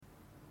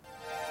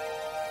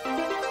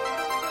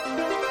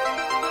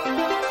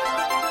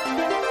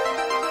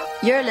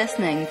You're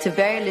listening to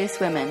Very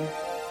Loose Women.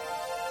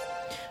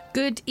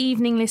 Good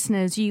evening,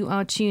 listeners. You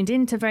are tuned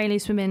in to Very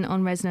Loose Women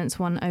on Resonance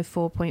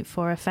 104.4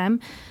 FM.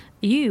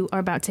 You are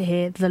about to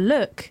hear The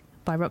Look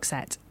by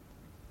Roxette.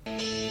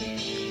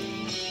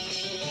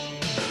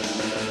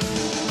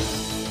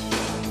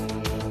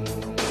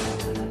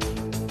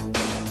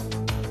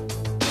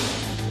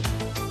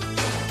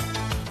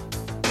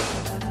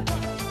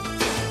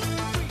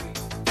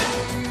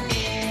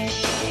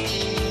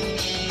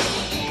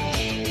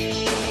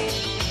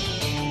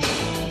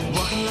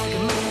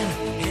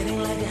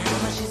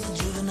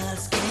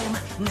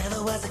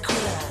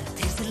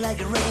 Like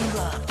a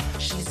raindrop,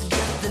 she's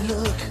got the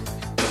look.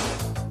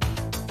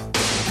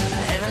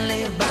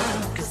 Heavenly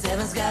bound, cause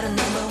heaven's got a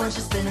number when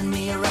she's spinning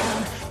me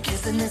around.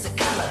 Kissing is a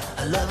color,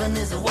 a loving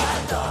is a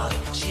wild dog.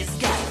 She's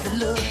got the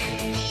look.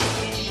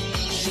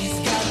 She's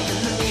got the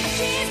look.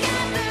 She's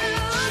got the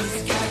look.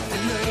 She's got the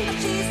look.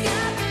 She's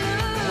got the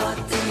look. What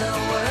in the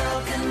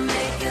world can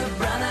make a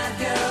brown-eyed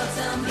girl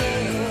turn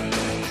blue?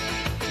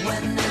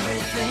 When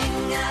everything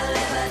I'll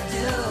ever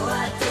do,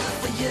 I do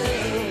for you.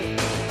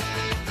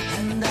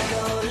 And I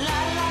go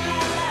la la la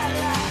la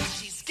la.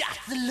 She's got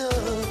the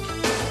look.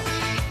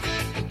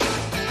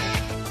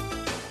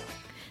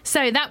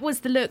 So that was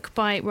The Look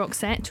by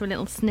Roxette, or a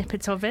little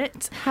snippet of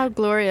it. How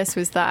glorious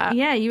was that?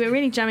 Yeah, you were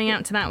really jamming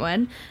out to that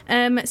one.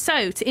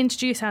 So to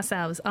introduce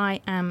ourselves,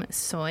 I am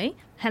Soy.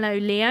 Hello,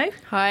 Leo.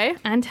 Hi.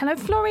 And hello,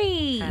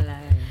 Florrie. Hello.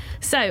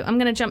 So I'm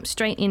going to jump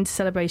straight into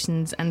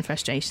celebrations and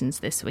frustrations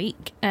this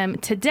week.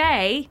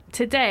 Today,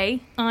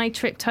 I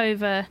tripped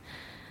over...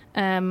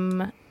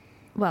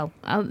 Well,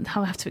 I'll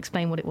have to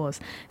explain what it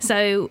was.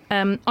 So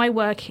I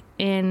work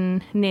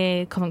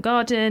near Covent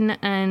Garden,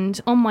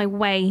 and on my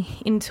way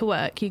into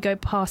work, you go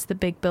past the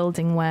big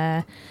building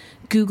where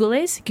Google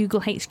is,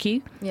 Google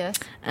HQ. Yes.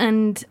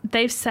 And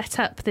they've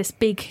set up this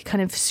big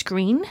kind of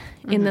screen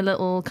in the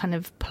little kind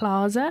of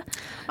plaza.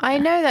 I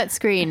know that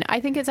screen. I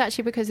think it's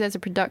actually because there's a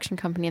production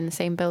company in the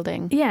same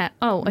building. Yeah.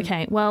 Oh,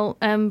 okay. Well,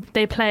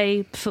 they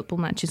play football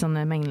matches on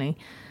there mainly.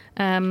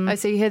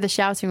 So you hear the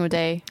shouting all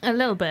day. A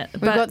little bit.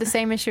 We've got the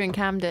same issue in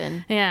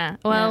Camden. Yeah.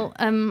 Well,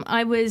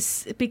 I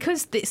was,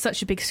 because it's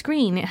such a big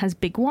screen, it has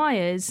big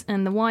wires,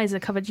 and the wires are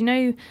covered,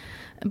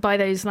 by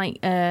those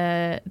like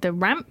the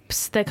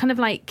ramps. They're kind of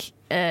like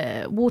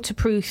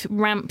waterproof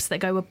ramps that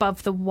go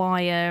above the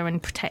wire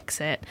and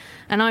protects it.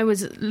 And I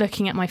was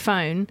looking at my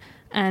phone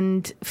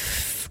and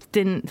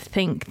didn't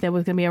think there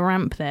was going to be a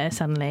ramp there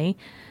suddenly,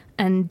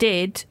 and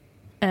did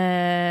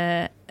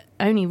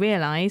only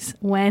realise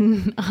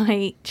when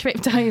I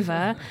tripped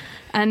over,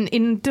 and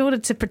in order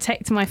to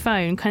protect my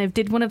phone, kind of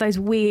did one of those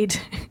weird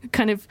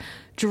kind of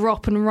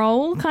drop and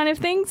roll kind of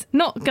things,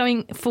 not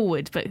going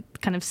forward but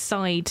kind of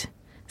side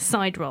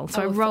roll.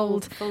 So I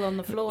rolled full on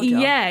the floor. Job.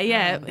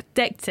 Yeah,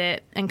 decked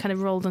it and kind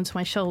of rolled onto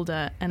my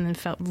shoulder, and then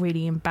felt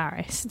really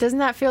embarrassed. Doesn't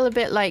that feel a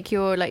bit like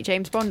you're like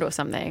James Bond or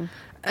something?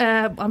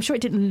 I'm sure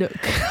it didn't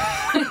look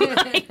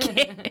like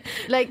it.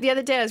 Like the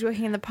other day I was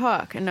walking in the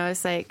park and I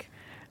was like,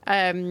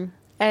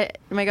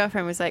 my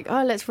girlfriend was like,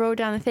 oh, let's roll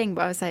down the thing.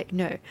 But I was like,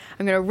 no,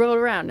 I'm going to roll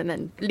around and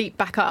then leap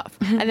back up.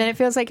 And then it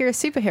feels like you're a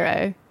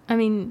superhero. I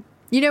mean...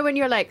 when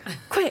you're like,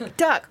 quick,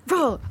 duck,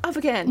 roll, up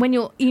again.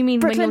 You mean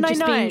Brooklyn when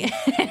you're Nine-Nine.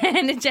 just being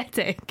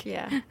energetic?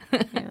 Yeah.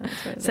 That's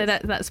what it So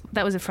is.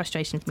 that was a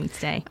frustration for me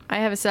today. I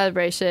have a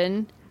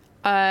celebration.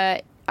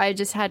 I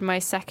just had my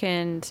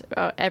second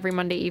every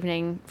Monday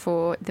evening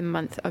for the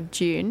month of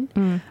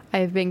June.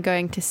 I've been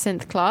going to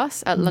synth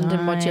class at London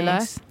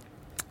Modular.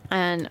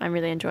 And I'm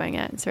really enjoying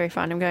it. It's very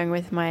fun. I'm going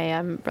with my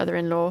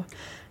brother-in-law.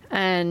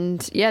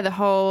 And yeah, the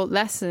whole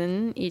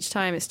lesson, each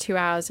time it's 2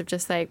 hours of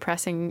just like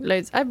pressing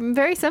loads.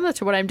 Very similar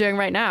to what I'm doing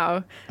right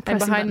now. I'm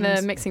behind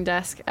the mixing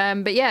desk.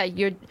 But yeah,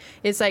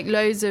 it's like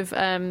loads of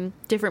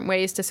different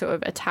ways to sort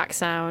of attack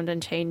sound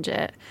and change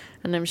it.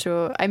 And I'm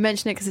sure I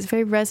mention it because it's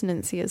very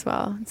resonancy as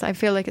well. So I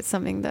feel like it's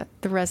something that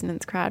the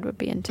resonance crowd would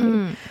be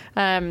into.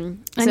 And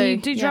you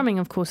do drumming,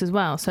 of course, as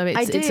well. So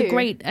it's a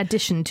great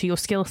addition to your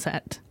skill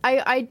set.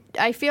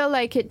 I feel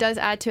like it does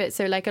add to it.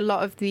 So like a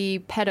lot of the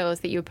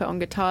pedals that you would put on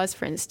guitars,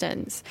 for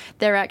instance,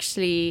 they're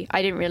actually,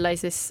 I didn't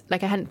realize this,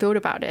 like I hadn't thought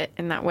about it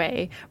in that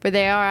way, but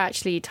they are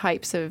actually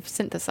types of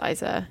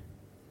synthesizer.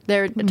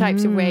 They're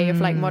types of way of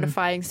like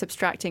modifying,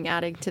 subtracting,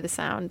 adding to the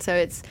sound. So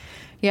it's,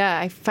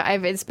 yeah,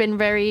 it's been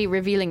very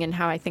revealing in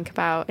how I think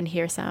about and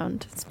hear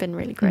sound. It's been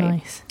really great.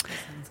 Nice.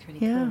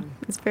 Yeah, cool.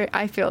 it's very.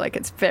 I feel like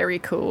it's very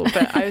cool.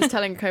 But I was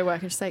telling a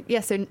co-worker, she's like, "Yeah,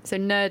 so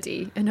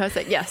nerdy," and I was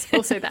like, "Yes,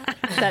 also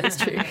that is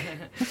true."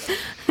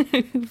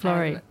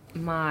 Florrie.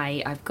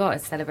 I've got a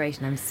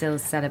celebration. I'm still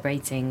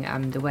celebrating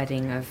the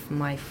wedding of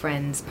my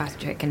friends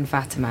Patrick and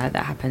Fatima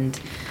that happened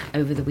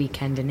over the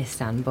weekend in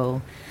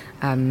Istanbul.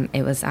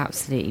 It was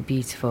absolutely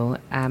beautiful,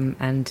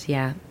 and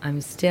yeah,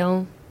 I'm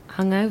still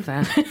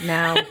hungover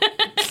now.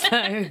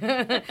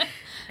 So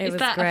it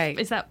was great.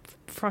 Is that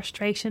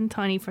frustration,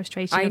 tiny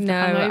frustration. I of the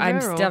know.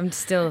 hangover, I'm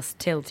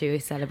still too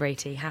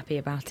celebrating, happy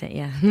about it.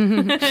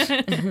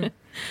 Yeah.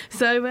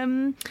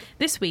 So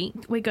this week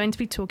we're going to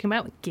be talking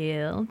about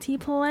guilty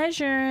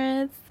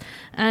pleasures,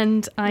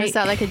 and Is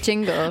that like a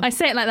jingle? I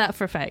say it like that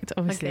for effect,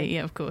 obviously. Okay.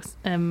 Yeah, of course.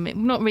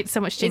 Not really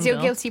so much jingle. Is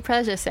your guilty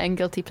pleasure saying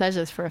guilty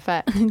pleasures for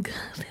effect?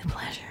 guilty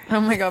pleasure? Oh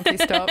my god,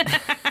 please stop.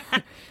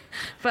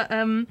 But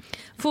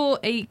for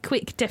a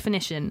quick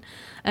definition,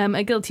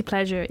 a guilty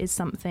pleasure is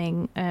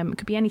something, it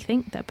could be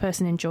anything that a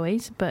person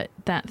enjoys, but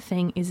that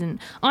thing isn't.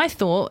 I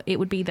thought it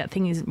would be that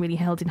thing isn't really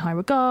held in high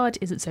regard,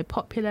 isn't so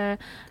popular.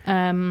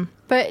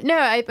 But no,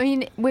 I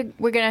mean, we're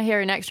going to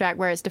hear an extract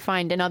where it's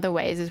defined in other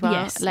ways as well.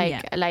 Yes,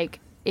 like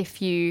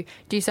if you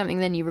do something,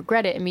 then you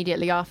regret it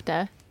immediately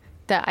after.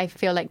 That I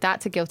feel like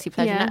that's a guilty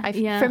pleasure.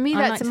 For me, I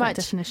that's liked a that much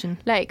definition.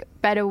 like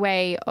better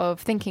way of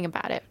thinking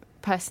about it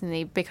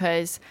personally,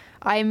 because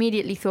I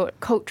immediately thought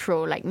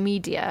cultural, like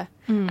media,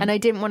 and I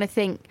didn't want to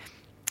think,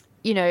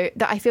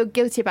 that I feel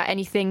guilty about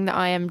anything that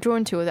I am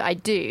drawn to or that I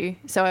do.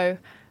 So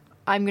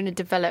I'm going to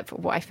develop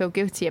what I feel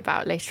guilty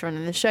about later on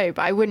in the show.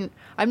 But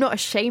I'm not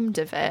ashamed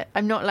of it.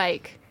 I'm not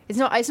like it's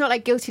not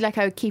like guilty like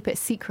I would keep it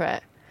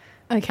secret.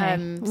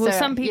 Okay. Well,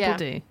 some people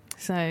do.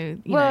 So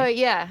you know.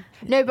 Yeah.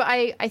 No, but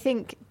I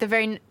think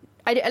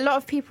a lot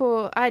of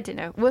people, I don't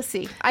know. We'll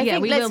see. We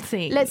will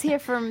see. Let's hear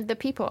from the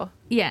people.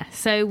 Yeah,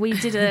 so we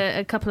did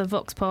a couple of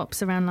vox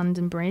pops around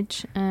London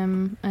Bridge,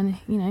 and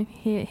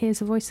here's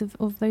the voice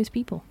of those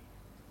people.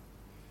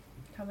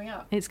 Coming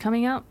up. It's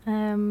coming up.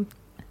 Any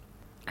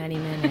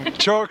minute.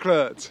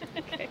 Chocolate.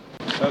 Okay.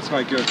 That's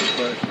my guilty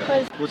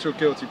pleasure. What's your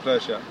guilty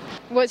pleasure?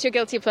 What's your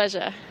guilty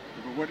pleasure?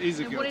 What is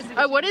a guilty pleasure?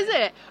 Oh, what is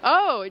it?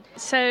 Oh,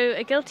 So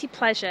a guilty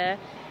pleasure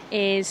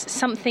is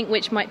something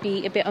which might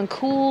be a bit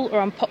uncool or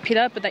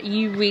unpopular, but that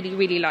you really,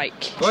 really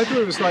like. Well, I thought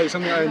it was like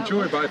something I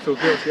enjoy, but I feel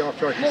guilty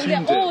after I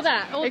consumed it. all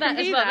that can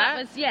as be well. that.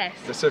 That was yes.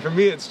 So for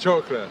me, it's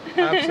chocolate.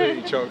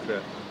 Absolutely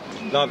chocolate.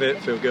 Love it.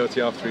 Feel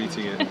guilty after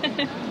eating it.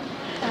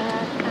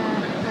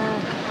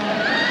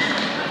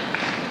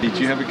 Do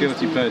you have a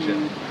guilty pleasure?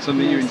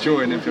 Something you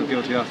enjoy and then feel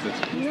guilty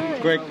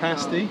afterwards? Greg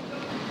Pasty?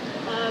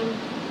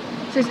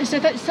 So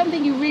that's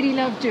something you really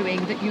love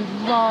doing that you'd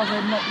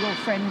rather not your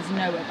friends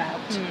know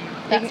about.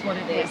 That's what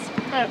it is.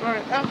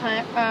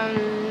 Okay.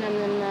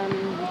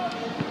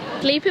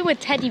 Sleeping with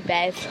teddy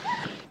bears.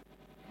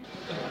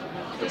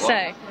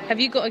 So, have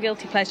you got a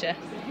guilty pleasure?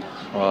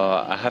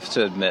 Well, I have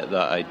to admit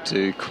that I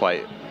do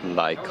quite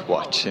like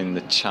watching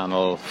the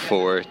Channel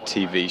 4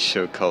 TV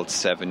show called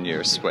 7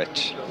 Year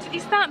Switch.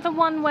 Is that the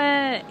one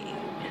where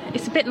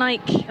it's a bit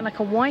like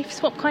a wife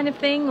swap kind of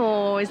thing,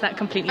 or is that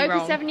completely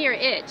wrong? 7-year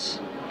itch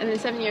and then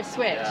 7-year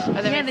switch.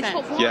 Yeah, they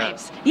swap Yeah.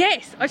 wives.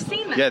 Yes, I've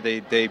seen that. Yeah,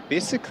 they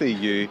basically,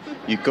 you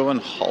go on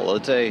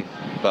holiday,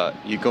 but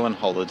you go on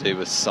holiday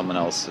with someone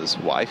else's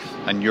wife,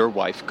 and your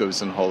wife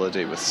goes on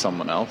holiday with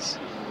someone else.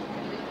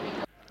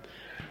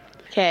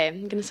 Okay,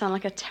 I'm going to sound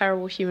like a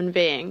terrible human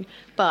being,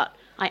 but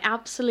I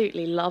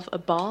absolutely love a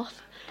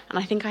bath, and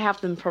I think I have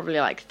them probably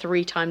like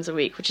 3 times a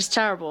week, which is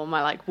terrible on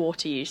my like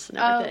water use and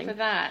everything. Oh, for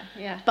that,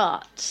 yeah.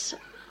 But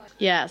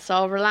yeah, so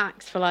I'll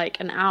relax for like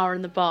an hour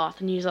in the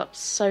bath and use up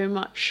so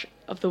much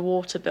of the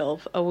water bill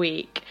a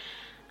week,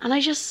 and I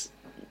just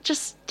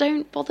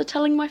don't bother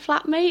telling my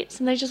flatmates,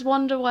 and they just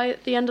wonder why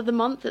at the end of the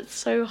month it's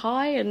so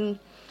high, and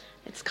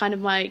it's kind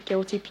of my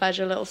guilty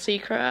pleasure little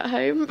secret at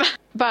home.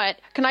 But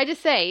can I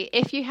just say,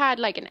 if you had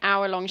like an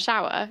hour-long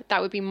shower, that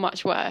would be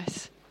much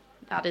worse.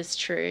 That is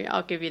true.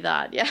 I'll give you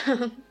that.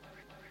 Yeah.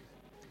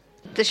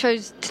 The show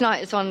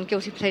tonight is on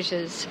guilty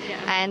pleasures,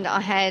 and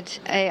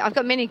I've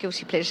got many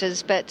guilty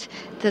pleasures, but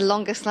the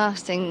longest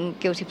lasting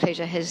guilty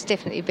pleasure has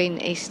definitely been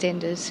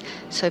EastEnders.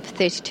 So for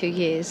 32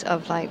 years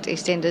I've liked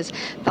EastEnders,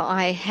 but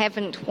I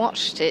haven't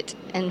watched it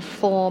in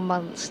 4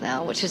 months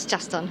now, which is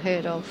just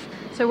unheard of.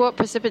 So what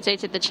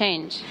precipitated the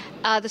change?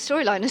 The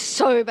storyline is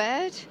so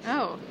bad.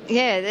 Oh.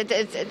 Yeah,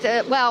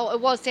 well,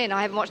 it was then.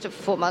 I haven't watched it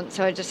for 4 months,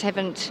 so I just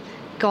haven't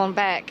gone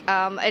back.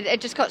 It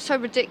just got so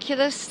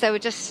ridiculous. They were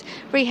just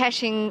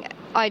rehashing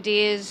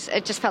ideas.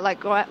 It just felt like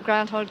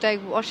Groundhog Day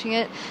watching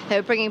it. They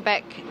were bringing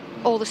back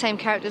all the same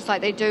characters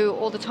like they do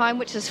all the time,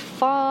 which is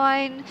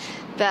fine,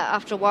 but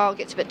after a while it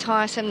gets a bit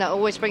tiresome. They're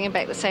always bringing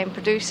back the same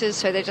producers,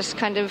 so they're just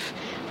kind of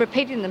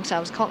repeating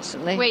themselves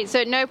constantly. Wait, so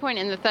at no point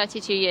in the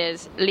 32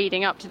 years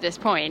leading up to this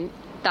point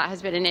that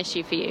has been an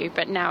issue for you,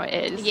 but now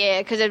it is?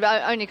 Yeah,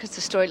 only because the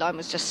storyline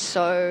was just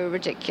so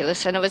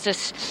ridiculous, and it was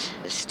this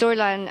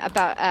storyline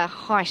about a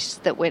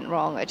heist that went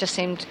wrong. It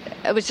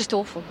was just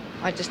awful.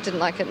 I just didn't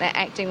like it, and the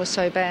acting was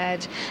so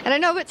bad. And I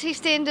know it's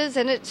EastEnders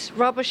and it's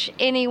rubbish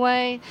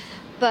anyway,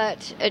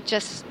 but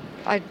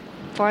I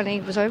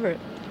finally was over it.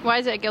 Why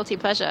is it a guilty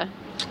pleasure?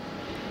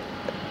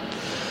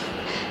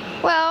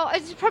 Well,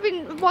 it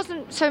probably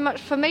wasn't so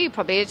much for me,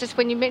 probably. It's just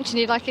when you mention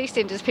you like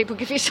EastEnders, people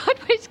give you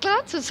sideways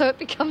glances, so it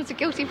becomes a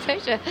guilty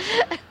pleasure.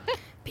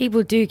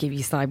 People do give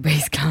you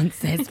sideways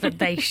glances, but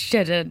they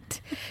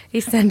shouldn't.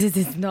 EastEnders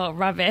is not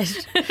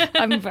rubbish.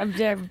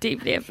 I'm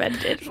deeply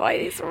offended by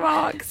these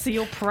remarks. So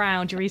you're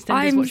proud, you're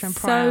EastEnders watcher and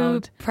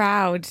proud. So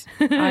proud.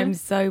 I'm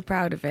so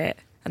proud of it.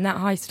 And that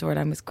high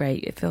storyline was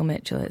great. Phil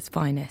Mitchell at its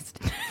finest.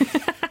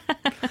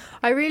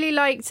 I really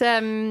liked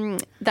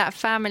that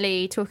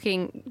family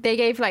talking. They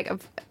gave like a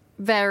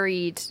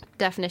varied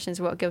definitions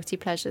of what guilty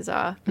pleasures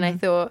are, and I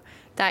thought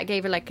that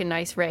gave it like a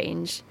nice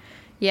range.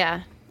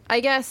 Yeah, I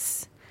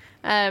guess.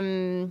 I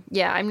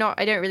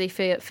don't really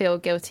feel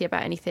guilty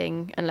about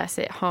anything unless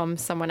it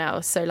harms someone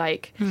else. So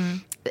like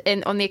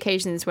on the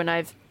occasions when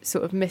I've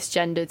sort of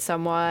misgendered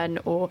someone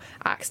or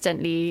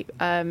accidentally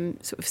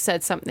sort of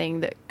said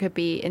something that could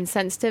be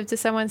insensitive to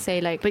someone,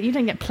 say like, but you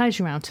don't get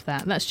pleasure out of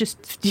that. That's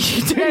just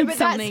you doing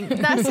something.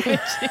 That's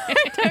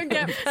I don't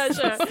get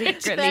pleasure.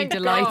 Secretly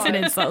delight in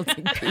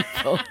insulting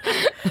people.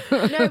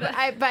 No, but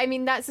I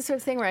mean that's the sort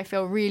of thing where I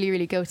feel really,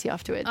 really guilty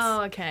afterwards.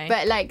 Oh, okay.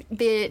 But like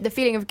the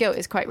feeling of guilt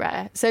is quite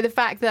rare. So the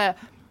fact that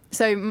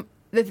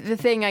the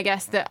thing I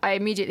guess that I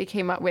immediately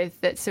came up with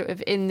that sort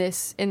of in the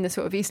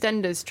sort of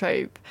EastEnders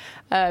trope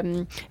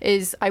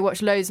is I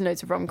watch loads and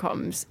loads of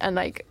rom-coms, and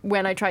like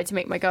when I tried to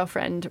make my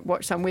girlfriend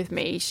watch some with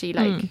me, she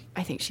like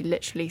I think she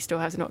literally still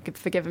has not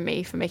forgiven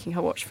me for making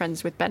her watch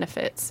Friends with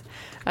Benefits.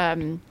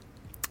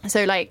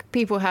 So like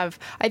people have,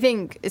 I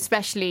think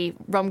especially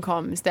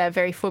rom-coms, they're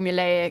very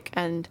formulaic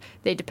and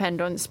they depend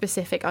on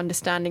specific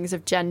understandings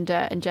of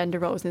gender and gender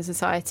roles in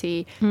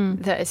society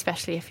that,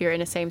 especially if you're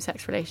in a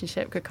same-sex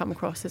relationship, could come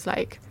across as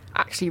like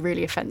actually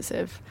really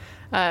offensive.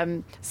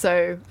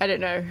 So I don't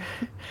know,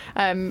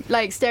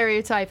 like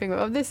stereotyping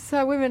of this is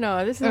how women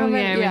are, this is how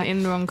men are.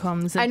 In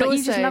rom-coms, and but also,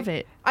 you just love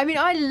it. I mean,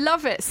 I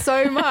love it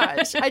so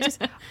much.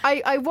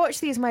 I watch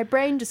these, my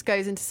brain just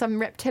goes into some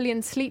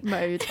reptilian sleep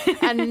mode,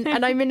 and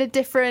I'm in a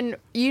different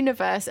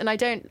universe, and I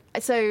don't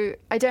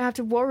have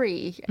to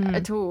worry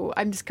at all.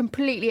 I'm just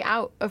completely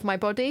out of my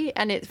body,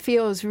 and it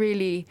feels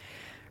really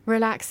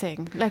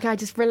relaxing. Like I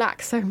just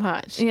relax so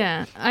much.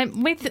 Yeah,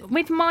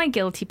 with my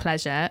guilty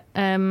pleasure,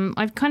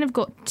 I've kind of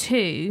got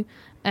two.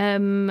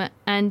 And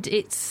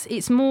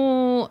it's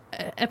more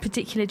a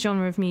particular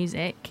genre of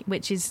music,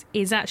 which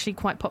is actually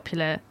quite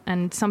popular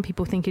and some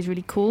people think is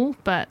really cool,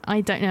 but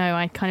I don't know,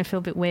 I kind of feel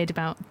a bit weird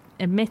about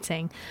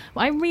admitting.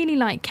 But I really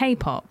like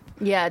K-pop.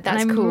 Yeah,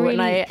 that's cool.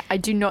 Really, and I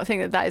do not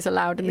think that is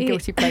allowed in the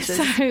guilty pleasures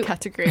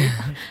category.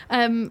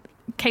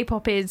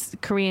 K-pop is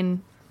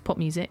Korean pop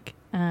music,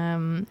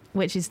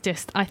 which is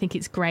just, I think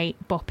it's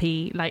great,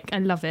 boppy, like I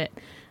love it.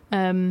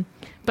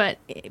 But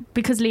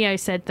because Leo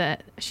said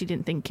that she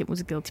didn't think it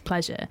was a guilty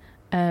pleasure.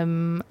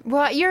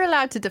 Well, you're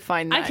allowed to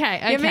define that.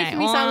 Okay. You're making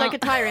me sound like a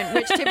tyrant,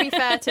 which, to be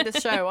fair to the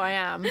show, I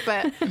am.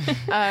 But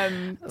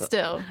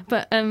still.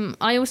 But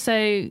I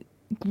also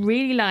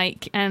really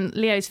like, and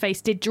Leo's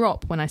face did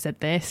drop when I said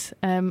this,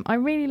 I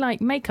really like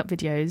makeup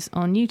videos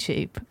on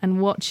YouTube and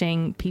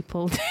watching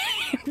people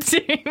do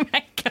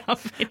makeup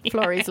videos.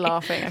 Florrie's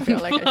laughing. I feel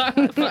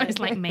like Florrie's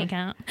like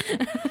makeup.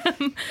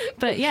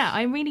 But yeah,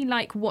 I really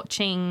like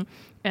watching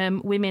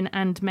women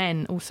and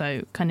men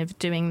also kind of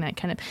doing that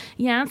kind of,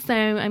 so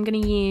I'm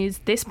going to use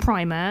this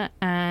primer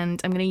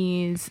and I'm going to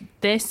use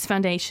this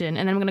foundation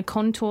and then I'm going to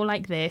contour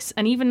like this,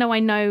 and even though I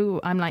know,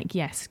 I'm like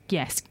yes,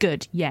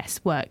 good, yes,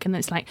 work, and then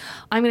it's like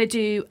I'm going to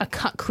do a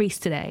cut crease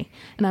today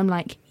and I'm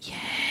like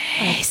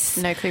yes,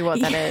 no clue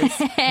what that is.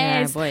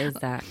 Yeah, what is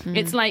that?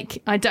 It's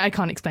like I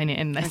can't explain it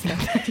in less than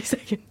 30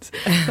 seconds,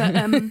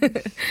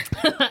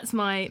 but that's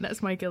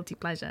my guilty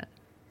pleasure.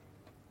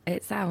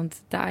 It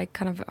sounds that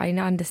I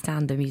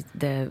understand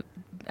the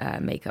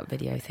makeup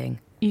video thing.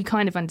 You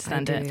kind of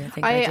understand it.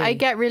 I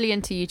get really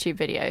into YouTube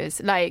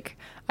videos. Like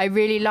I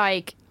really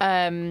like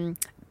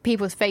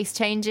people's face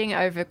changing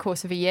over the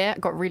course of a year. I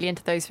got really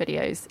into those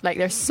videos. Like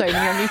there's so many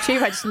on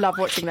YouTube. I just love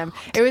watching them.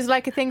 It was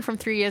like a thing from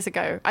 3 years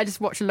ago. I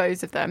just watched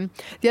loads of them.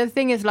 The other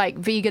thing is like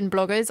vegan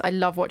bloggers. I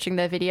love watching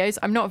their videos.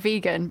 I'm not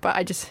vegan, but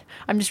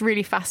I'm just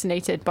really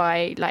fascinated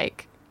by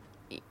like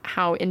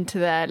how into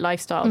their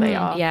lifestyle they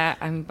are. Yeah,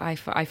 I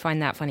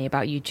find that funny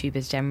about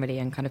YouTubers generally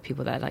and kind of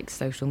people that are like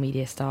social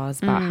media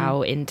stars, about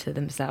how into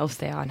themselves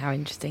they are and how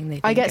interesting they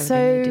think. I get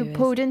so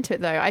pulled into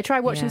it though. I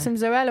tried watching some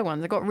Zoella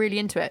ones. I got really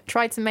into it.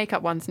 Tried some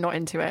makeup ones, not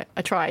into it.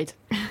 I tried.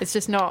 It's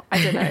just not,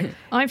 I don't know.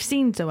 I've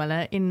seen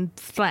Zoella in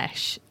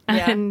flesh.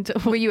 Yeah. And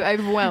were you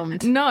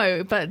overwhelmed?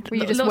 No, but were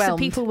you just lots whelmed? Of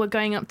people were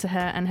going up to her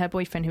and her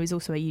boyfriend, who is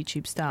also a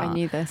YouTube star. I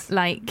knew this.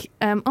 Like,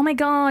 oh my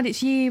God,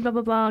 it's you, blah,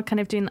 blah, blah,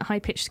 kind of doing that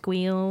high-pitched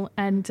squeal.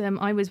 And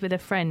I was with a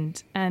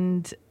friend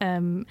and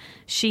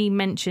she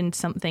mentioned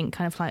something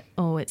kind of like,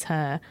 oh, it's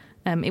her.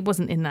 It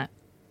wasn't in that.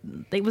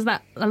 It was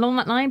that along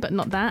that line, but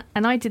not that.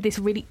 And I did this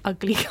really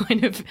ugly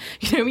kind of,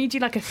 when you do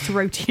like a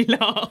throaty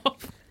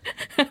laugh.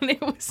 And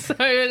it was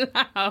so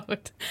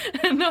loud.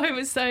 And I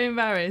was so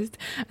embarrassed.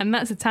 And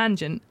that's a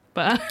tangent.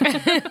 But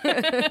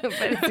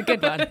it's a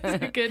good one.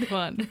 It's a good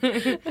one.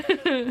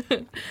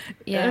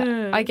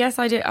 Yeah, I guess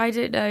I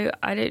don't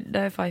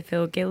know if I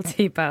feel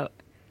guilty about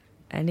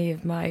any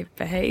of my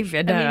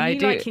behaviour. No, I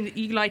do.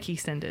 You like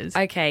EastEnders?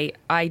 Okay,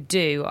 I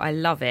do. I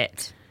love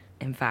it.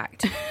 In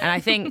fact, and I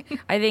think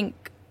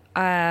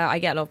I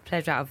get a lot of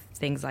pleasure out of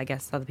things I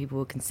guess other people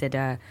would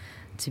consider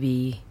to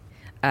be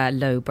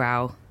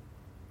lowbrow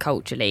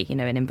culturally,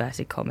 in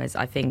inverted commas.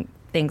 I think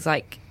things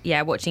like,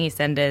 watching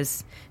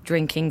EastEnders,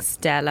 drinking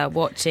Stella,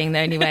 watching The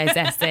Only Way is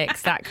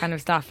Essex, that kind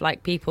of stuff,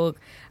 like people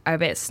are a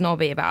bit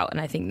snobby about.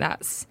 And I think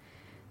that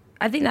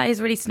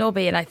is really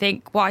snobby. And I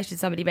think, why should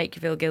somebody make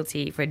you feel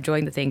guilty for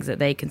enjoying the things that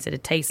they consider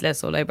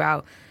tasteless or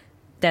lowbrow?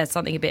 There's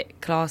something a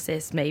bit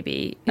classist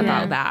maybe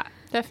about that.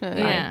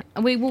 Definitely. Yeah.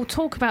 And we will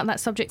talk about that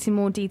subject in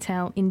more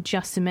detail in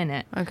just a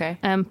minute. Okay.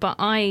 But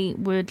I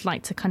would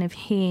like to kind of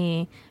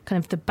hear kind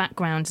of the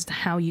background as to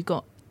how you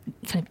got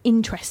kind of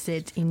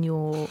interested in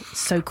your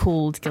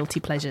so-called guilty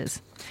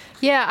pleasures.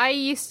 Yeah, I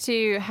used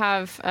to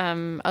have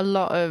a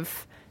lot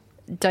of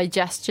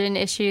digestion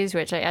issues,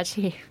 which I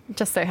actually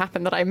just so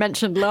happened that I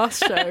mentioned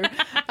last show.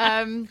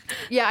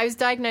 I was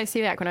diagnosed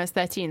celiac when I was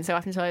 13, so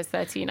up until I was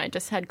 13 I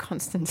just had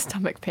constant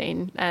stomach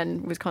pain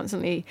and was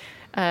constantly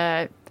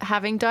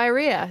having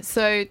diarrhea,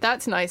 so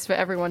that's nice for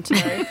everyone to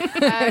know.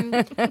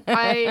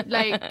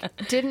 I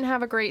didn't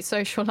have a great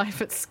social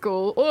life at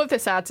school. All of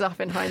this adds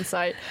up in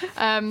hindsight,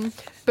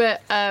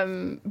 but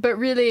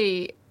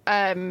really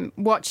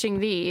watching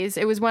these,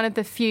 it was one of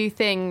the few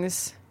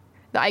things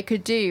that I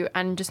could do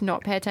and just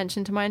not pay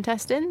attention to my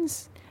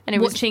intestines. And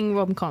watching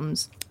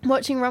rom-coms.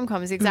 Watching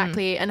rom-coms,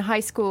 exactly. And high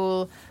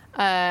school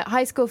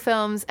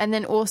films, and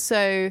then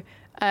also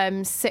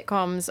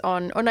sitcoms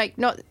on like,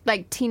 not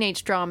like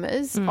teenage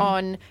dramas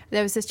on,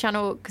 there was this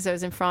channel, because I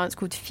was in France,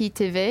 called Fi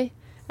TV,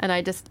 and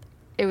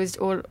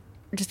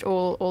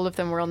all of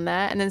them were on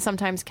there. And then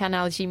sometimes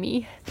Canal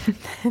Jimmy.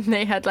 And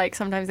they had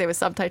sometimes they were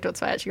subtitled,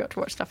 so I actually got to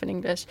watch stuff in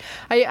English.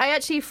 I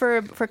actually for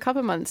a couple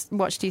of months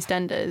watched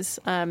EastEnders.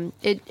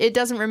 It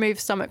doesn't remove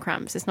stomach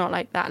cramps. It's not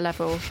like that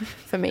level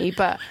for me,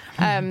 but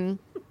on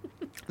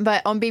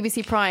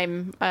BBC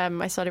Prime,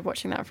 I started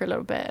watching that for a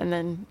little bit, and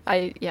then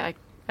I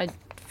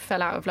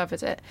fell out of love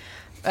with it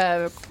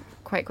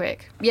quite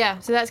quick. Yeah,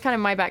 so that's kind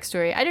of my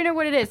backstory. I don't know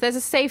what it is. There's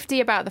a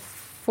safety about the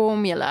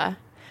formula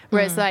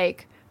where it's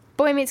like,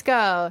 boy meets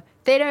girl,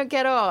 they don't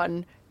get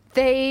on,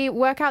 they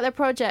work out their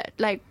project,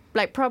 like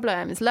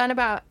problems, learn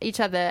about each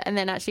other, and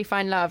then actually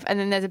find love, and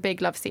then there's a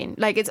big love scene.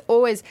 Like, it's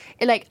always,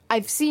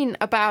 I've seen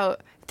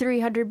about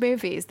 300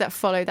 movies that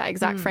follow that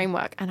exact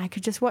framework, and I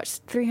could just watch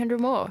 300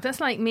 more.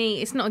 That's like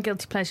me. It's not a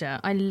guilty pleasure.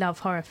 I love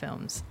horror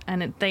films,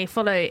 and they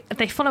follow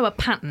a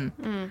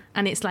pattern,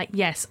 and it's like,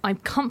 yes, I'm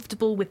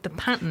comfortable with the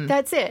pattern.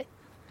 That's it.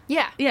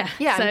 Yeah.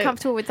 So, I'm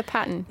comfortable with the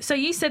pattern. So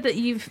you said that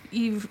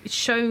you've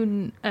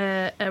shown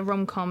a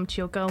rom-com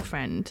to your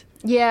girlfriend.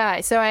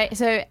 Yeah. So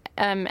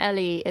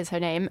Ellie is her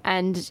name,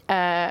 and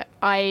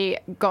I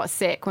got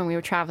sick when we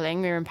were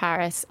traveling. We were in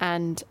Paris,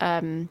 and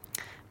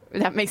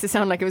that makes it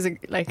sound like it was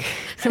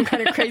some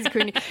kind of crazy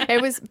queen.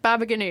 It was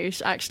baba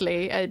ganoush,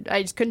 actually.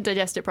 I just couldn't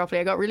digest it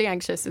properly. I got really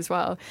anxious as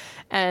well.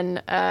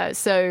 And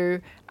so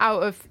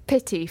out of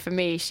pity for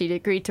me, she'd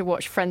agreed to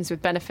watch Friends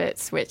with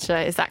Benefits, which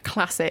is that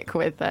classic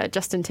with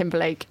Justin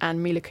Timberlake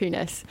and Mila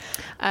Kunis.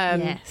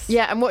 Yes.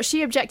 Yeah, and what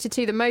she objected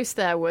to the most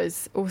there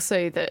was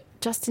also that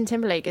Justin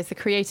Timberlake is the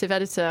creative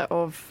editor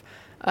of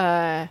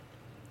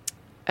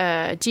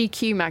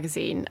GQ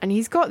magazine, and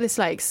he's got this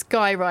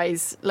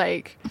skyrise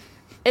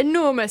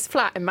enormous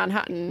flat in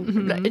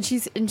Manhattan, and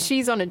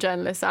she's on a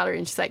journalist salary,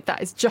 and she's like,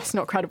 that is just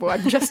not credible.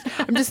 I'm just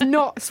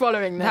not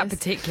swallowing this. That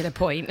particular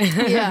point.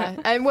 Yeah,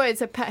 and it's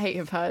a pet hate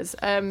of hers,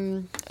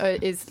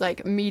 is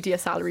media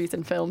salaries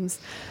in films.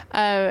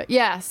 So,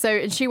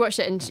 and she watched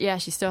it, and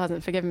she still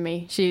hasn't forgiven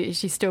me. She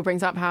still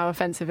brings up how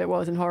offensive it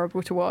was and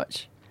horrible to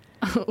watch.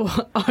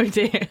 Oh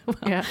dear.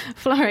 Yeah.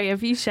 Florrie,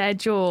 have you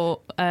shared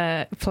your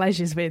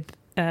pleasures with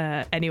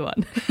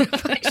anyone?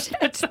 I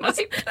shared my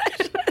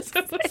pleasures.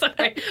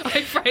 Sorry,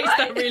 I phrased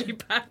that really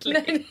badly.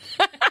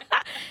 No.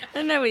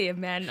 I know what you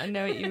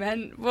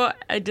meant. What?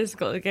 I just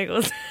got the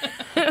giggles.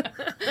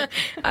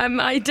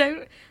 I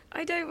don't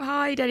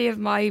hide any of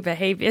my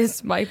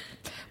behaviours, my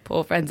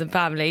poor friends and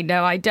family.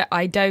 No, I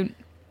don't.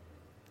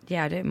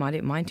 Yeah, I don't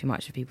mind too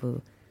much if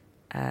people.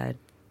 I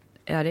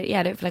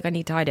don't feel like I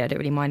need to hide it. I don't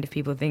really mind if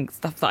people think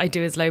stuff that I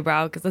do is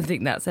lowbrow, because I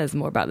think that says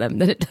more about them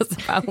than it does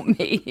about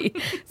me.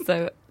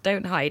 So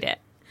don't hide it.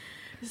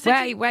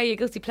 Wear your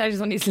guilty pleasures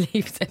on your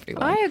sleeves,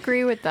 everyone. I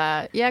agree with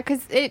that. Yeah,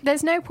 because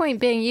there's no point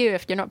being you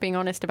if you're not being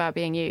honest about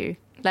being you.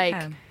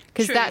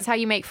 Because that's how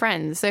you make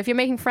friends. So if you're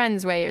making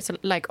friends where it's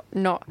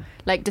not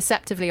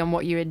deceptively on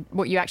what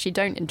you actually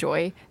don't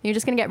enjoy, you're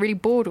just going to get really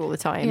bored all the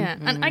time. Yeah,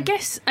 and I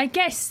guess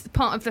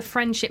part of the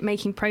friendship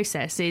making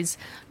process is,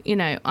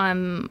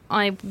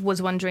 I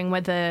was wondering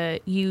whether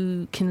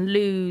you can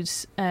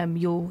lose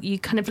you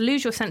kind of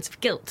lose your sense of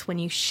guilt when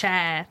you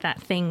share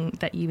that thing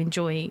that you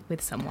enjoy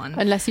with someone,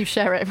 unless you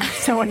share it with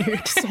someone who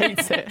just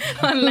hates it.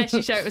 Unless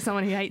you share it with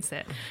someone who hates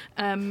it,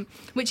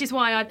 which is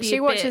why I'd be. She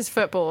watches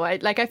football. I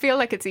feel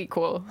like it's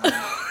equal.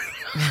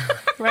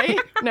 Right?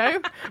 No?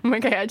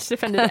 Okay, I just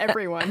offended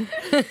everyone.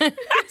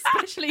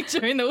 Especially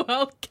during the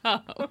World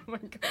Cup. Oh my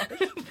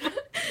gosh.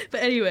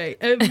 But anyway,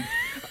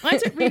 I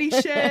don't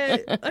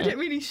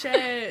really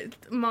share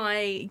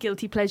my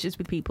guilty pleasures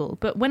with people.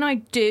 But when I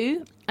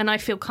do, and I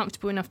feel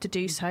comfortable enough to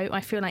do so.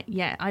 I feel like,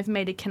 yeah, I've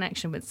made a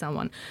connection with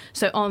someone.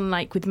 So on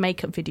like with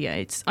makeup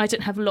videos, I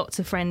don't have lots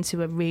of friends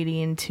who are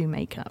really into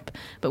makeup,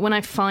 but when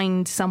I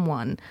find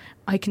someone,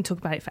 I can talk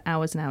about it for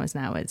hours and hours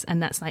and hours,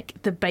 and that's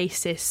like the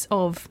basis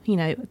of, you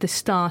know, the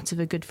start of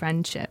a good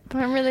friendship. But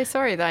I'm really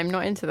sorry that I'm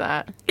not into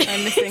that.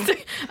 I'm missing.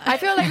 I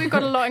feel like we've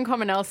got a lot in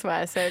common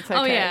elsewhere, so it's okay.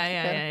 Oh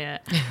yeah.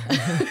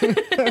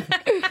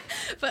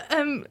 But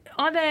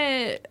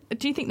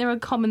do you think there are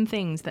common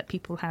things that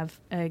people have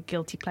a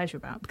guilty pleasure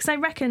about? Because I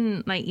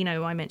reckon, like, you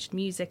know, I mentioned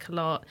music a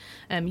lot.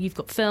 You've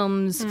got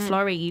films.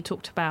 Florrie, you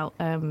talked about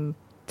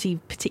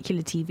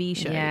particular TV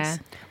shows. Yeah.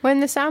 Well,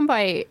 in the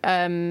soundbite,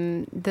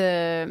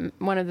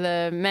 one of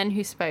the men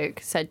who spoke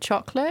said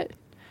chocolate.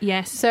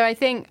 Yes. So I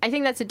think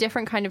that's a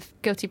different kind of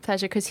guilty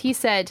pleasure, because he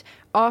said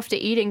after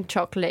eating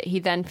chocolate, he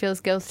then feels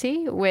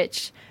guilty,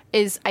 which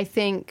is, I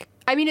think,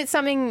 I mean, it's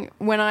something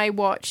when I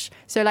watch.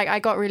 So, like, I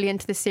got really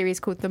into this series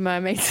called The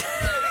Mermaids.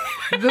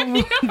 The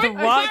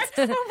what?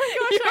 Oh my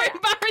gosh, You're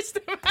embarrassed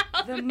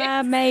about The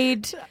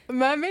Mermaid.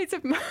 Mermaids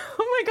of... Oh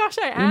my gosh,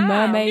 I am.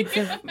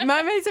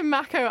 Mermaids of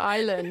Mako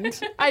Island.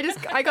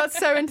 I got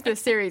so into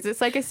this series. It's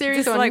like a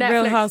series on like Netflix.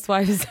 Real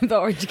Housewives of the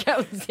Orange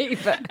County,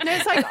 but No,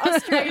 it's like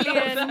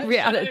Australian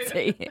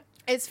reality.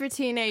 It's for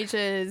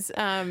teenagers.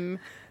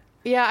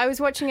 Yeah, I was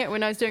watching it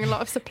when I was doing a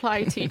lot of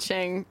supply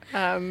teaching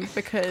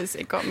because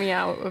it got me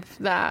out of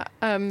that.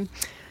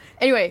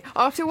 Anyway,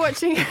 after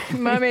watching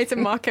Mermaids of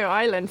Mako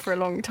Island for a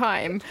long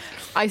time,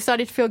 I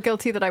started to feel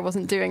guilty that I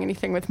wasn't doing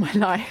anything with my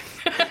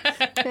life.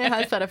 It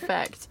has that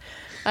effect.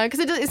 Because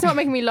it's not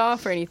making me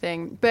laugh or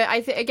anything. But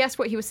I guess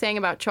what he was saying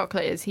about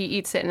chocolate is he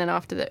eats it, and then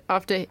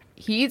after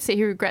he eats it,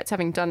 he regrets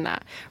having done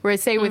that.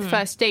 Whereas, say, with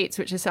first dates,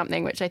 which is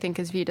something which I think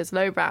is viewed as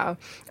lowbrow,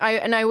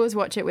 I always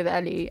watch it with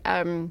Ellie.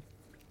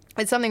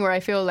 It's something where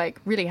I feel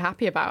like really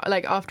happy about,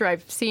 like after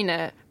I've seen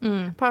it,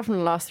 apart from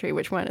the last 3,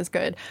 which weren't as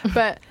good.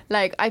 But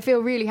like I feel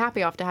really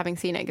happy after having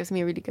seen it. It gives me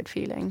a really good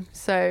feeling.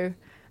 So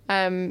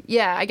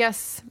yeah, I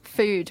guess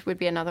food would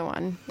be another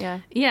one.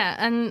 Yeah. Yeah,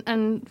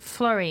 and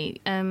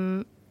Florrie,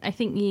 I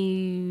think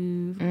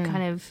you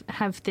kind of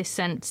have this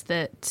sense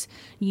that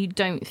you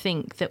don't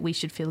think that we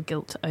should feel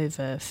guilt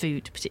over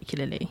food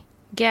particularly.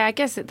 Yeah, I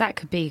guess that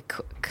could be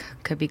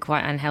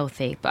quite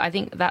unhealthy, but I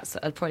think that's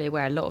probably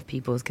where a lot of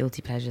people's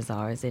guilty pleasures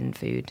are, is in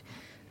food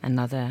and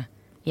other,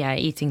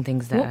 eating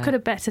things that. What could a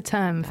better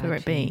term for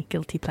it be?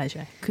 Guilty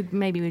pleasure.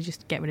 Maybe we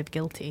just get rid of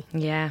guilty.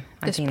 Yeah,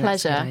 I think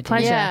pleasure. That's a good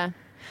idea. Pleasure.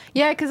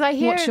 Yeah, because I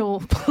hear. What's your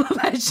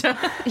pleasure?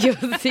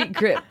 Your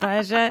secret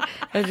pleasure?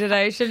 I don't know.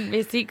 It shouldn't be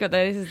a secret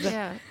though.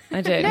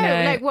 I don't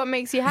know. Like what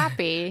makes you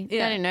happy?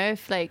 I don't know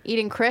if like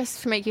eating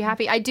crisps make you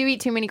happy. I do eat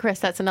too many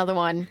crisps. That's another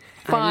one.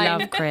 Fine. I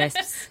love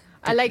crisps.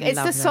 I like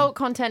it's the salt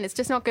content. It's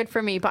just not good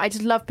for me. But I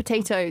just love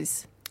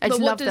potatoes. I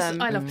love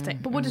them. I love potatoes.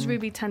 But what does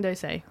Ruby Tando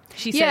say?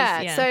 She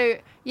says,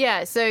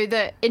 so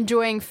that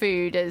enjoying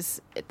food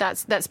is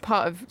that's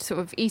part of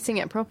sort of eating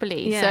it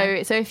properly.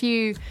 Yeah. So if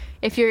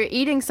you're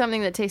eating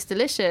something that tastes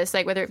delicious,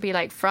 like whether it be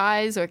like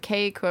fries or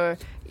cake or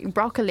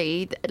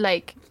broccoli,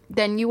 like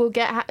then you will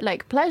get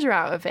like pleasure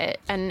out of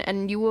it,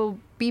 and you will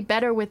be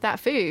better with that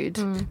food.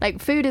 Like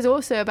food is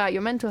also about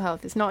your mental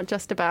health. It's not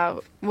just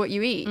about what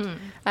you eat.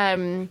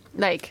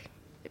 Like.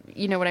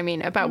 You know what I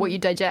mean? About what you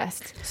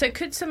digest. So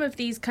could some of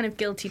these kind of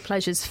guilty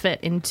pleasures fit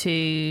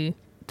into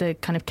the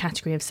kind of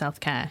category of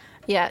self-care?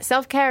 Yeah,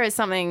 self-care is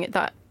something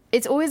that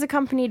it's always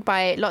accompanied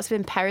by lots of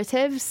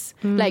imperatives.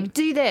 Like,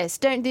 do this,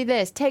 don't do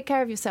this, take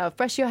care of yourself,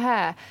 brush your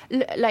hair,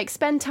 like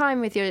spend time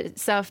with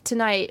yourself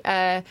tonight.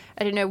 I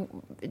don't know,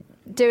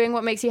 doing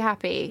what makes you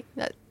happy.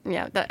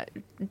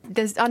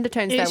 There's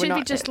undertones there. It should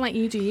be just like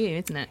you do you,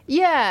 isn't it?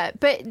 Yeah,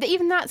 but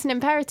even that's an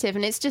imperative,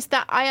 and it's just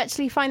that I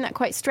actually find that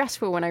quite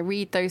stressful when I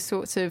read those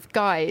sorts of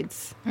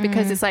guides,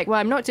 because it's like, well,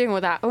 I'm not doing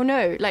all that. Oh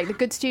no, like the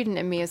good student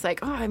in me is like,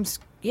 oh, I'm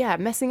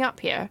messing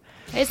up here.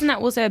 Isn't that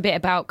also a bit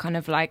about kind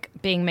of like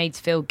being made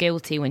to feel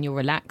guilty when you're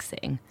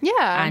relaxing?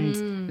 Yeah.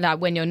 And like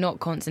when you're not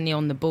constantly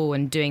on the ball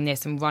and doing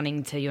this and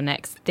running to your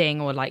next thing,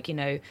 or like, you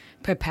know,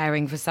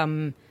 preparing for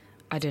some,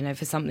 I don't know,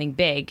 for something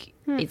big,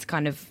 it's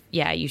kind of,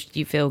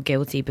 you feel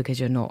guilty because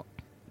you're not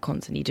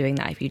constantly doing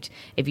that.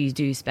 If you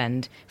do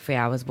spend 3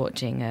 hours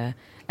watching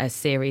a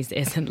series that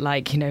isn't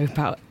like, you know,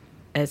 about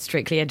a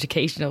strictly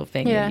educational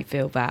thing, then you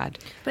feel bad.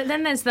 But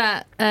then there's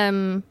that,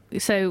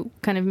 so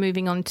kind of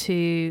moving on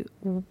to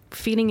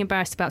feeling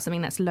embarrassed about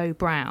something that's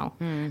lowbrow.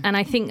 And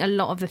I think a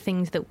lot of the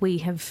things that we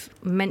have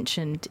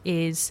mentioned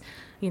is,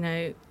 you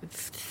know,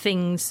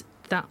 things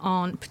that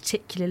aren't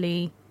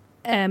particularly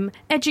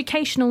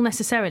educational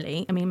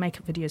necessarily. I mean,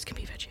 makeup videos can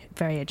be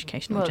very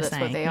educational. Well, just that's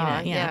saying, what they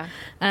are.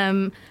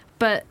 Yeah.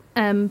 But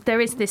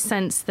there is this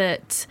sense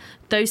that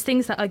those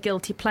things that are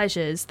guilty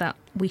pleasures that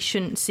we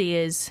shouldn't see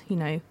as, you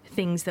know,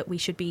 things that we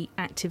should be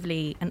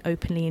actively and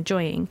openly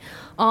enjoying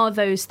are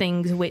those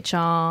things which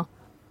are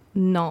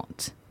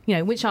not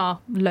which are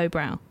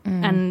lowbrow.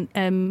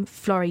 And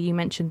Florrie, you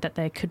mentioned that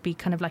there could be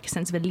kind of like a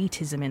sense of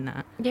elitism in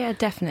that. Yeah,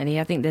 definitely.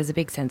 I think there's a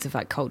big sense of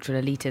like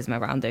cultural elitism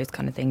around those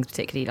kind of things,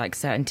 particularly like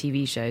certain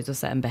TV shows or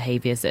certain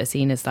behaviours that are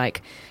seen as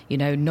like,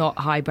 not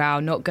highbrow,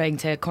 not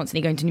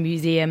constantly going to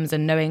museums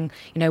and knowing,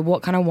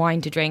 what kind of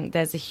wine to drink.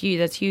 There's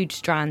huge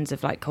strands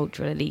of like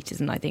cultural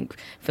elitism, I think,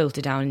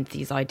 filter down into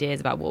these ideas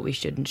about what we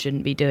should and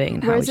shouldn't be doing.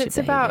 And whereas how we it's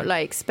should about behave.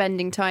 like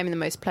spending time in the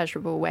most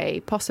pleasurable way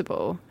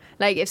possible.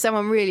 Like if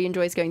someone really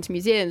enjoys going to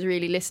museums,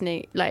 really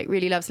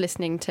loves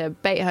listening to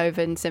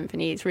Beethoven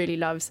symphonies,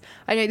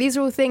 I know these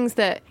are all things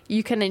that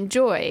you can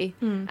enjoy.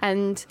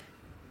 And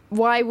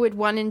why would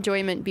one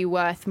enjoyment be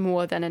worth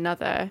more than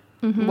another?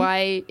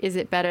 Why is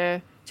it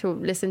better to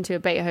listen to a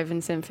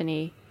Beethoven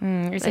symphony?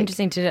 It's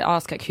interesting to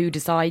ask like who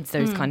decides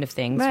those kind of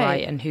things,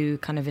 right? And who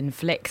kind of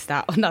inflicts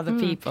that on other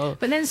people.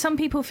 But then some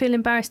people feel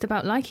embarrassed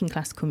about liking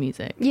classical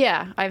music.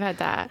 Yeah, I've had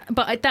that.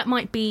 But that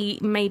might be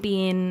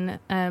maybe in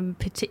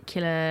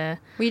particular...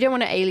 Well, you don't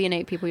want to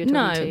alienate people you're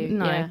talking to.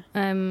 No.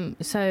 Yeah.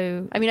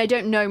 So... I mean, I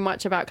don't know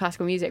much about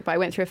classical music, but I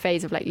went through a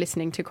phase of like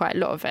listening to quite a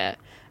lot of it.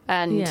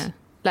 And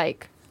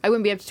like... I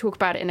wouldn't be able to talk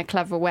about it in a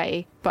clever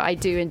way, but I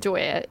do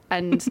enjoy it.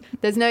 And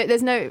there's no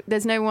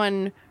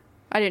one,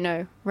 I don't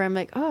know, where I'm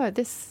like, oh,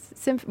 this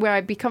where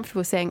I'd be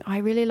comfortable saying, I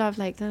really love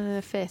like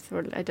the fifth,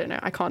 or I don't know,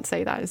 I can't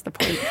say that is the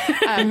point.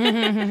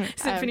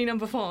 Symphony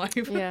number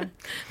 5. Yeah.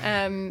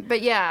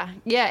 But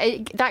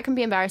that can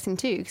be embarrassing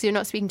too, because you're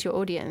not speaking to your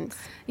audience.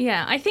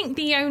 Yeah, I think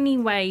the only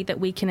way that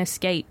we can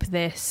escape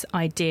this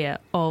idea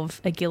of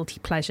a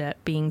guilty pleasure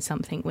being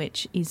something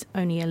which is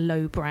only a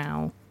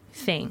lowbrow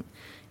thing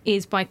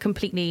is by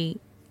completely,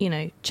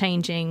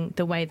 changing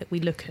the way that we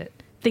look at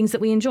things that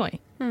we enjoy.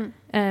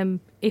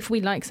 If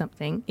we like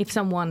something, if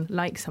someone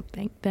likes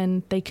something,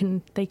 then they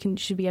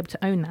should be able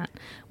to own that,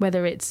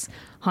 whether it's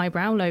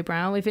highbrow,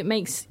 lowbrow. If it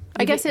makes,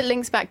 I guess it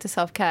links back to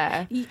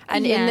self-care,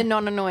 and in the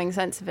non-annoying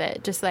sense of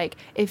it, just like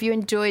if you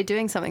enjoy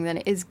doing something, then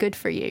it is good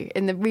for you.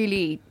 In the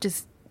really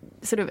just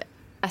sort of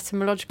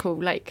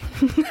etymological,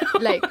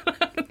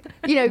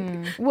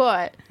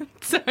 what?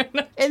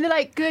 And they're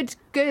like good,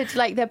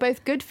 like they're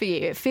both good for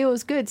you. It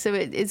feels good, so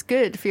it's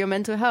good for your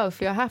mental health,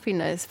 for your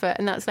happiness,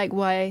 and that's like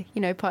why,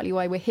 partly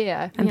why we're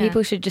here. And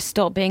people should just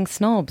stop being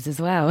snobs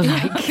as well.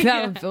 Like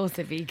that would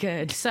also be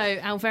good. So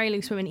our Very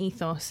Loose Women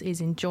ethos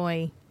is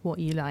enjoy what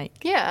you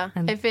like. Yeah,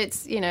 if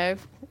it's and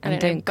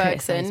don't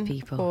criticise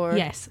people. Or,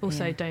 yes,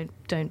 also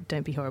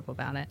don't be horrible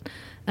about it.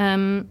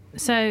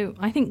 So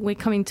I think we're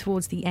coming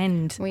towards the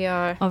end. We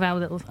are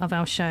of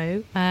our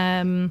show.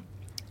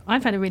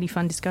 I've had a really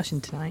fun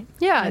discussion tonight.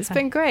 Yeah, it's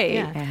been great.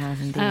 Yeah. It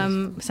has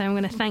indeed. So I'm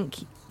going to thank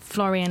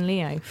Florrie and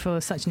Leo for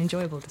such an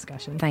enjoyable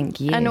discussion. Thank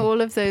you. And all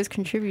of those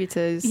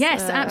contributors.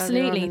 Yes,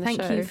 absolutely.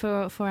 Thank you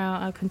for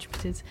our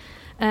contributors.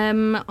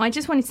 I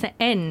just wanted to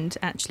end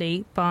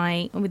actually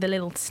with a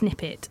little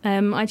snippet.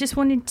 I just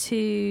wanted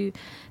to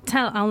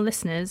tell our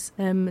listeners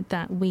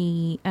that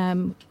we,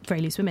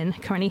 Very Loose Women,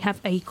 currently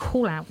have a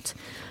call out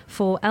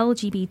for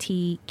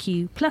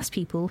LGBTQ plus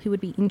people who would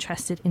be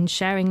interested in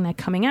sharing their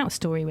coming out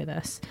story with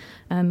us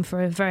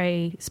for a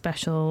very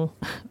special,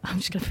 I'm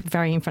just going to put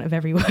very in front of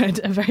every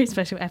word, a very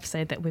special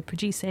episode that we're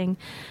producing.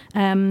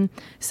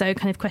 So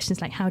kind of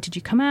questions like, how did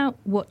you come out?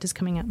 What does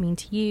coming out mean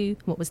to you?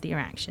 What was the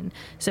reaction?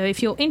 So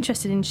if you're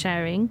interested in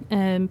sharing,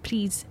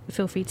 please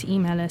feel free to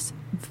email us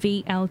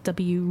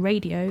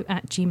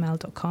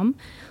vlwradio@gmail.com,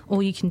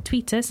 or you can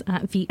tweet us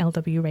at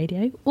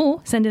vlwradio,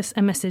 or send us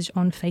a message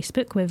on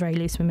Facebook. We're Very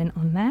Loose Women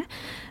on there.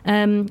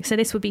 So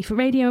this would be for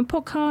radio and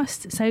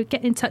podcast. So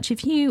get in touch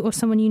if you or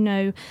someone you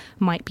know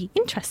might be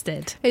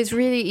interested. It's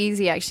really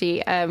easy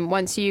actually.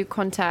 Once you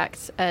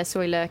contact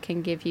Soila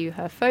can give you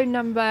her phone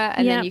number,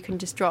 and then you can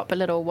just drop a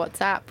little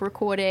WhatsApp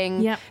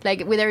recording.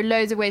 There are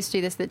loads of ways to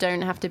do this that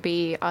don't have to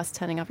be us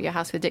turning up at your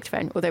house with a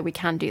dictaphone, although we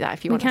can do that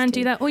if you want us to. We can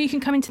do that, or you can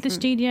come into the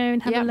studio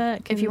and have a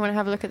look. If you want to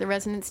have a look at the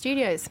Resonance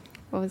Studios.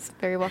 Always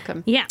very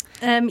welcome. Yeah.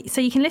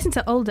 So you can listen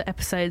to older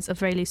episodes of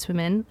Very Loose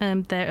Women.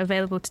 They're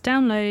available to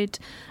download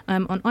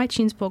on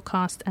iTunes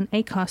Podcast and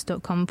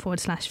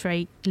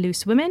acast.com/Very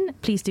Loose Women.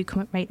 Please do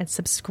comment, rate and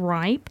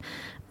subscribe.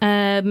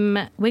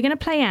 We're going to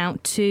play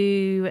out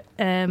to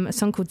a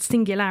song called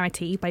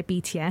Singularity by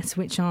BTS,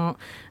 which are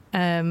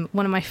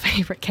one of my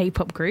favourite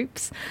K-pop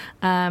groups.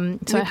 So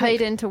I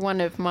played into one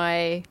of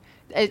my...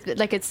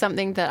 It's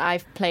something that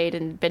I've played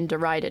and been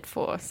derided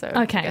for. So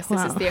okay, I guess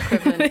this is the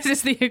equivalent. This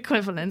is the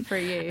equivalent for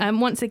you.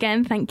 Once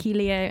again, thank you,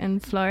 Leo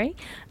and Florrie.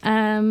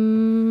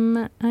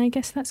 I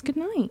guess that's good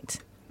night.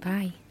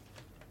 Bye.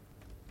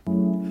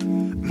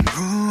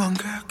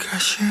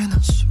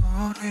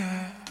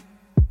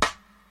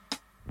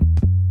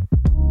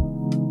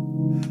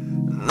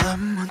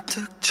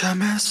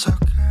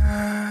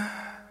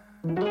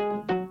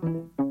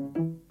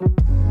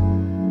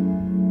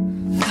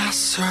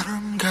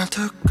 낯설음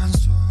가득한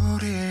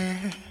소리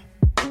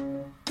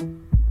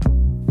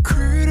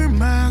귀를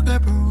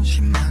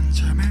막아보지만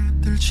잠에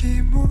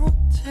들지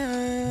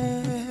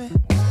못해